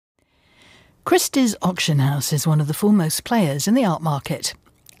Christie's auction house is one of the foremost players in the art market.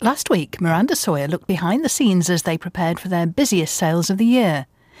 Last week, Miranda Sawyer looked behind the scenes as they prepared for their busiest sales of the year.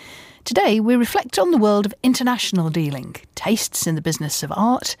 Today, we reflect on the world of international dealing, tastes in the business of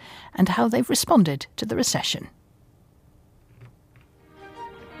art, and how they've responded to the recession.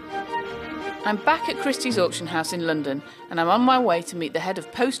 I'm back at Christie's auction house in London, and I'm on my way to meet the head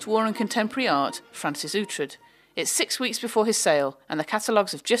of post-war and contemporary art, Francis Ughtred. It's 6 weeks before his sale, and the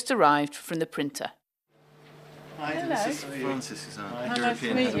catalogues have just arrived from the printer. Hi, hello. This is Francis. Nice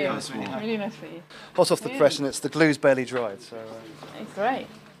to meet you. Really nice to meet you. Hot off the press, and the glue's barely dried. So, It's great.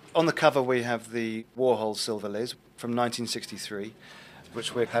 on the cover we have the Warhol Silver Liz from 1963,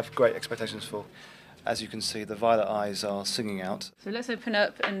 which we have great expectations for. As you can see, the violet eyes are singing out. So let's open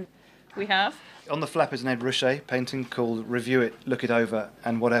up, and we have... On the flap is an Ed Ruscha painting called Review It, Look It Over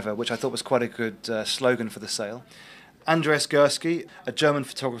and Whatever, which I thought was quite a good slogan for the sale. Andreas Gursky, a German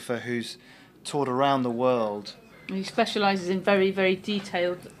photographer who's toured around the world. He specialises in very, very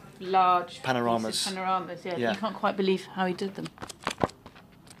detailed, large... Panoramas. Panoramas, yeah. Yeah. You can't quite believe how he did them.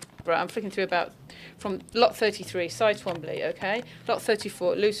 Right, I'm flicking through from lot 33, Cy Twombly, OK? Lot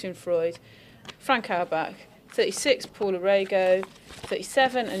 34, Lucian Freud, Frank Auerbach, 36, Paul Arago,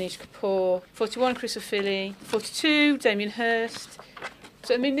 37, Anish Kapoor, 41, Chris O'Philly, 42, Damien Hirst.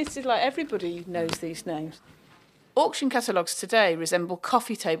 So, I mean, this is like everybody knows these names. Auction catalogues today resemble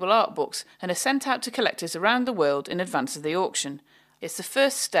coffee table art books and are sent out to collectors around the world in advance of the auction. It's the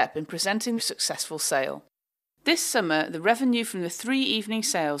first step in presenting a successful sale. This summer, the revenue from the 3 evening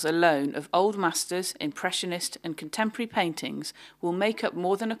sales alone of Old Masters, Impressionist and Contemporary paintings will make up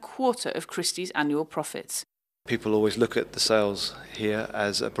more than a quarter of Christie's annual profits. People always look at the sales here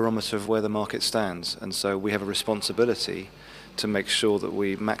as a barometer of where the market stands, and so we have a responsibility to make sure that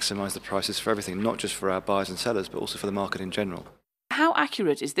we maximise the prices for everything, not just for our buyers and sellers, but also for the market in general. How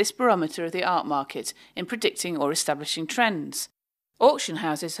accurate is this barometer of the art market in predicting or establishing trends? Auction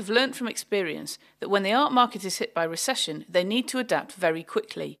houses have learnt from experience that when the art market is hit by recession, they need to adapt very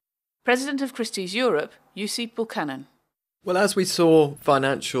quickly. President of Christie's Europe, Yusuf Buchanan. Well, as we saw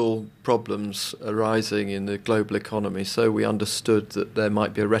financial problems arising in the global economy, so we understood that there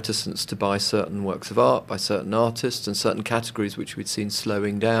might be a reticence to buy certain works of art by certain artists and certain categories which we'd seen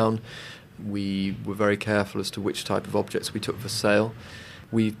slowing down. We were very careful as to which type of objects we took for sale.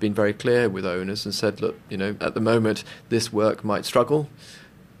 We've been very clear with owners and said, look, at the moment this work might struggle.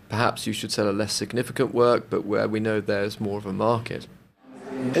 Perhaps you should sell a less significant work, but where we know there's more of a market.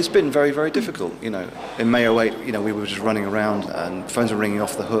 It's been very, very difficult. In May 2008, we were just running around and phones were ringing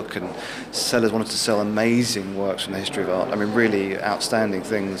off the hook, and sellers wanted to sell amazing works from the history of art. I mean, really outstanding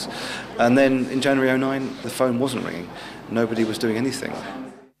things. And then in January 2009, the phone wasn't ringing. Nobody was doing anything.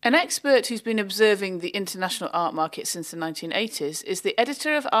 An expert who's been observing the international art market since the 1980s is the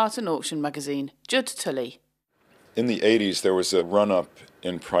editor of Art and Auction magazine, Judd Tully. In the 80s, there was a run-up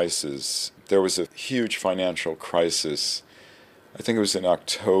in prices. There was a huge financial crisis. I think it was in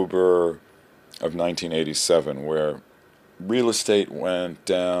October of 1987, where real estate went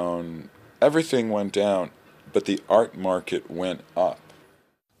down, everything went down, but the art market went up.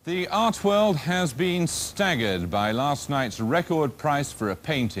 The art world has been staggered by last night's record price for a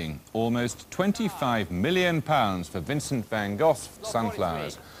painting, almost £25 million for Vincent van Gogh's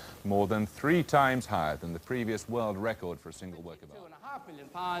Sunflowers, more than 3 times higher than the previous world record for a single work of art. £2.5 million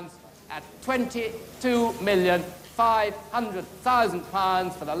at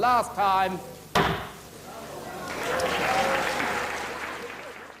 £22,500,000 for the last time.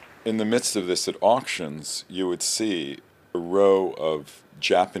 In the midst of this, at auctions, you would see a row of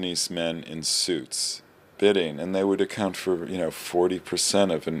Japanese men in suits bidding, and they would account for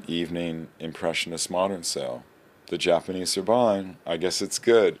 40% of an evening Impressionist modern sale. The Japanese are buying. I guess it's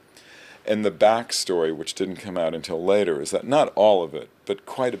good. And the backstory, which didn't come out until later, is that not all of it, but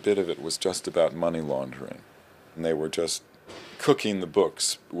quite a bit of it was just about money laundering. And they were just cooking the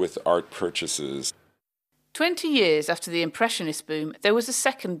books with art purchases. 20 years after the Impressionist boom, there was a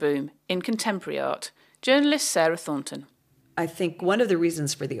second boom in contemporary art. Journalist Sarah Thornton. I think one of the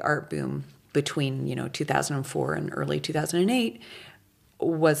reasons for the art boom between 2004 and early 2008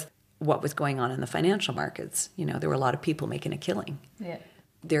 was what was going on in the financial markets. There were a lot of people making a killing. Yeah.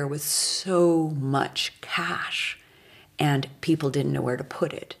 There was so much cash, and people didn't know where to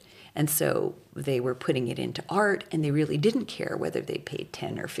put it. And so they were putting it into art, and they really didn't care whether they paid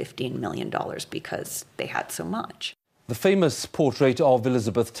 $10 or $15 million because they had so much. The famous portrait of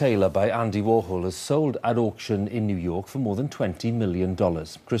Elizabeth Taylor by Andy Warhol is sold at auction in New York for more than $20 million.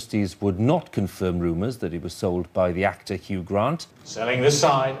 Christie's would not confirm rumours that it was sold by the actor Hugh Grant. Selling this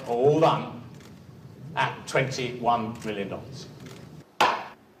side, all done, at $21 million.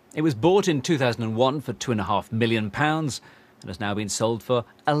 It was bought in 2001 for £2.5 million and has now been sold for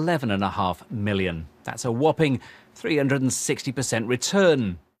 £11.5 million. That's a whopping 360%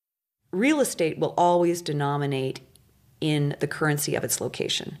 return. Real estate will always denominate in the currency of its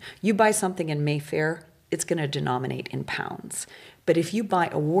location. You buy something in Mayfair, it's going to denominate in pounds. But if you buy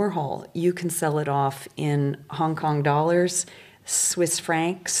a Warhol, you can sell it off in Hong Kong dollars, Swiss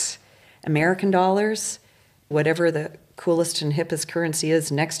francs, American dollars, whatever the coolest and hippest currency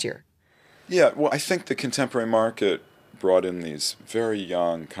is next year. Yeah, well, I think the contemporary market brought in these very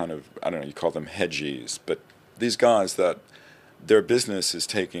young kind of, I don't know, you call them hedgies, but these guys that their business is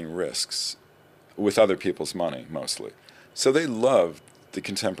taking risks with other people's money, mostly. So they loved the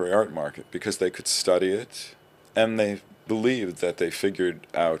contemporary art market because they could study it, and they believed that they figured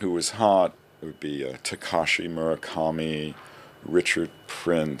out who was hot. It would be Takashi Murakami, Richard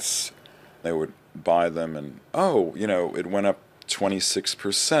Prince. They would buy them, and it went up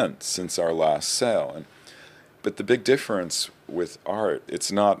 26% since our last sale. But the big difference with art,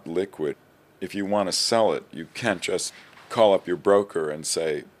 it's not liquid. If you want to sell it, you can't just call up your broker and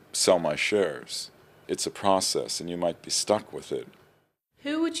say, sell my shares. It's a process, and you might be stuck with it.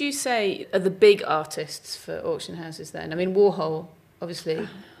 Who would you say are the big artists for auction houses then? I mean, Warhol, obviously.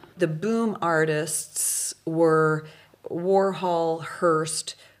 The boom artists were Warhol,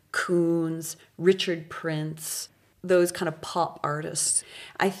 Hearst, Koons, Richard Prince, those kind of pop artists.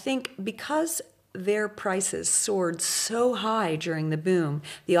 I think because their prices soared so high during the boom,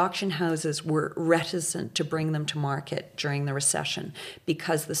 the auction houses were reticent to bring them to market during the recession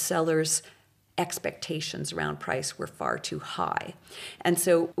because the sellers' expectations around price were far too high. And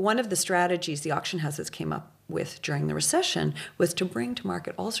so one of the strategies the auction houses came up with during the recession was to bring to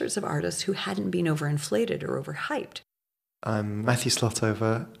market all sorts of artists who hadn't been overinflated or overhyped. I'm Matthew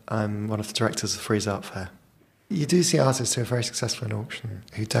Slotover. I'm one of the directors of the Frieze Art Fair. You do see artists who are very successful in auction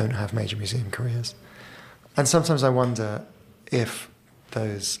who don't have major museum careers. And sometimes I wonder if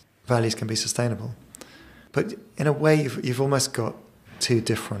those values can be sustainable. But in a way, you've almost got two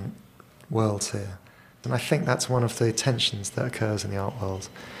different worlds here. And I think that's one of the tensions that occurs in the art world,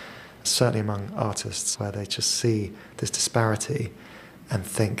 certainly among artists, where they just see this disparity and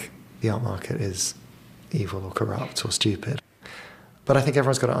think the art market is evil or corrupt or stupid. But I think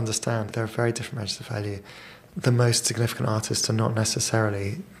everyone's got to understand there are very different measures of value. The most significant artists are not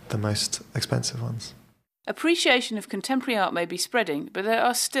necessarily the most expensive ones. Appreciation of contemporary art may be spreading, but there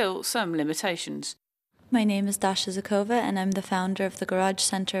are still some limitations. My name is Dasha Zukova, and I'm the founder of the Garage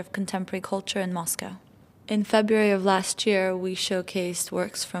Center of Contemporary Culture in Moscow. In February of last year, we showcased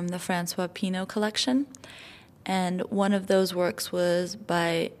works from the Francois Pinault collection, and one of those works was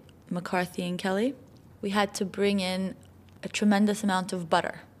by McCarthy and Kelly. We had to bring in a tremendous amount of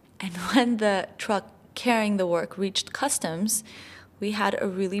butter, and when the truck carrying the work reached customs, we had a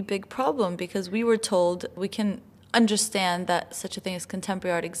really big problem because we were told we can understand that such a thing as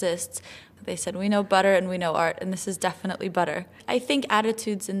contemporary art exists. They said, we know butter and we know art, and this is definitely butter. I think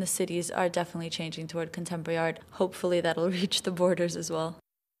attitudes in the cities are definitely changing toward contemporary art. Hopefully that'll reach the borders as well.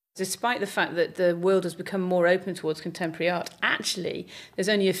 Despite the fact that the world has become more open towards contemporary art, actually, there's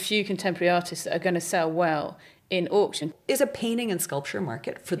only a few contemporary artists that are going to sell well in auction. Is a painting and sculpture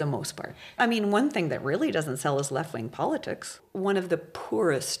market for the most part. I mean, one thing that really doesn't sell is left-wing politics. One of the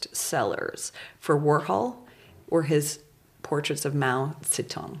poorest sellers for Warhol were his portraits of Mao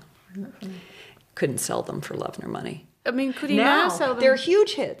Zedong. Couldn't sell them for love nor money. I mean, could he now sell them? They're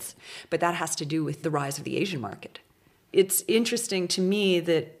huge hits, but that has to do with the rise of the Asian market. It's interesting to me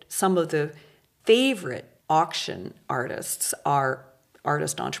that some of the favorite auction artists are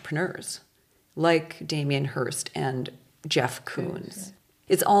artist entrepreneurs, like Damien Hirst and Jeff Koons.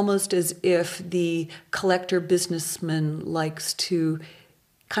 It's almost as if the collector businessman likes to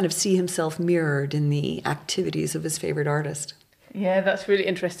kind of see himself mirrored in the activities of his favorite artist. Yeah, that's really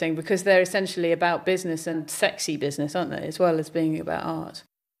interesting because they're essentially about business and sexy business, aren't they, as well as being about art.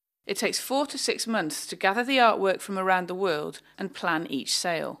 It takes 4 to 6 months to gather the artwork from around the world and plan each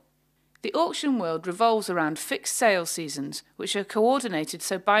sale. The auction world revolves around fixed sale seasons, which are coordinated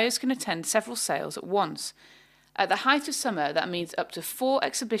so buyers can attend several sales at once. At the height of summer, that means up to 4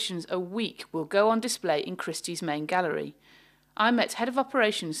 exhibitions a week will go on display in Christie's main gallery. I met Head of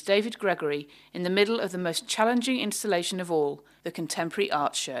Operations David Gregory in the middle of the most challenging installation of all, the Contemporary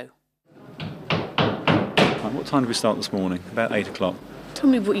Art Show. What time did we start this morning? About 8 o'clock. Tell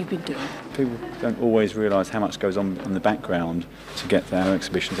me what you've been doing. People don't always realise how much goes on in the background to get our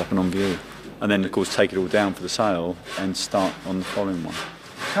exhibitions up and on view. And then, of course, take it all down for the sale and start on the following one.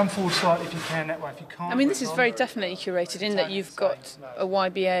 Come forward slightly if you can, that way. If you can't. I mean, this is very definitely curated in that you've got a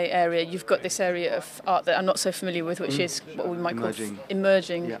YBA area, you've got this area of art that I'm not so familiar with, which is what we might call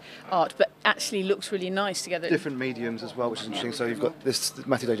emerging art, but actually looks really nice together. Different mediums as well, which is interesting. So you've got this,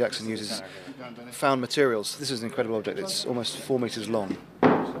 Matthew Day Jackson uses found materials. This is an incredible object. It's almost 4 metres long.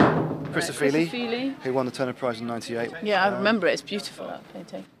 Christie, who won the Turner Prize in '98. Yeah, I remember it. It's beautiful, that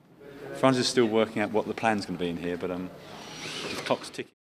painting. Franz is still working out what the plan's going to be in here, but the clock's ticking.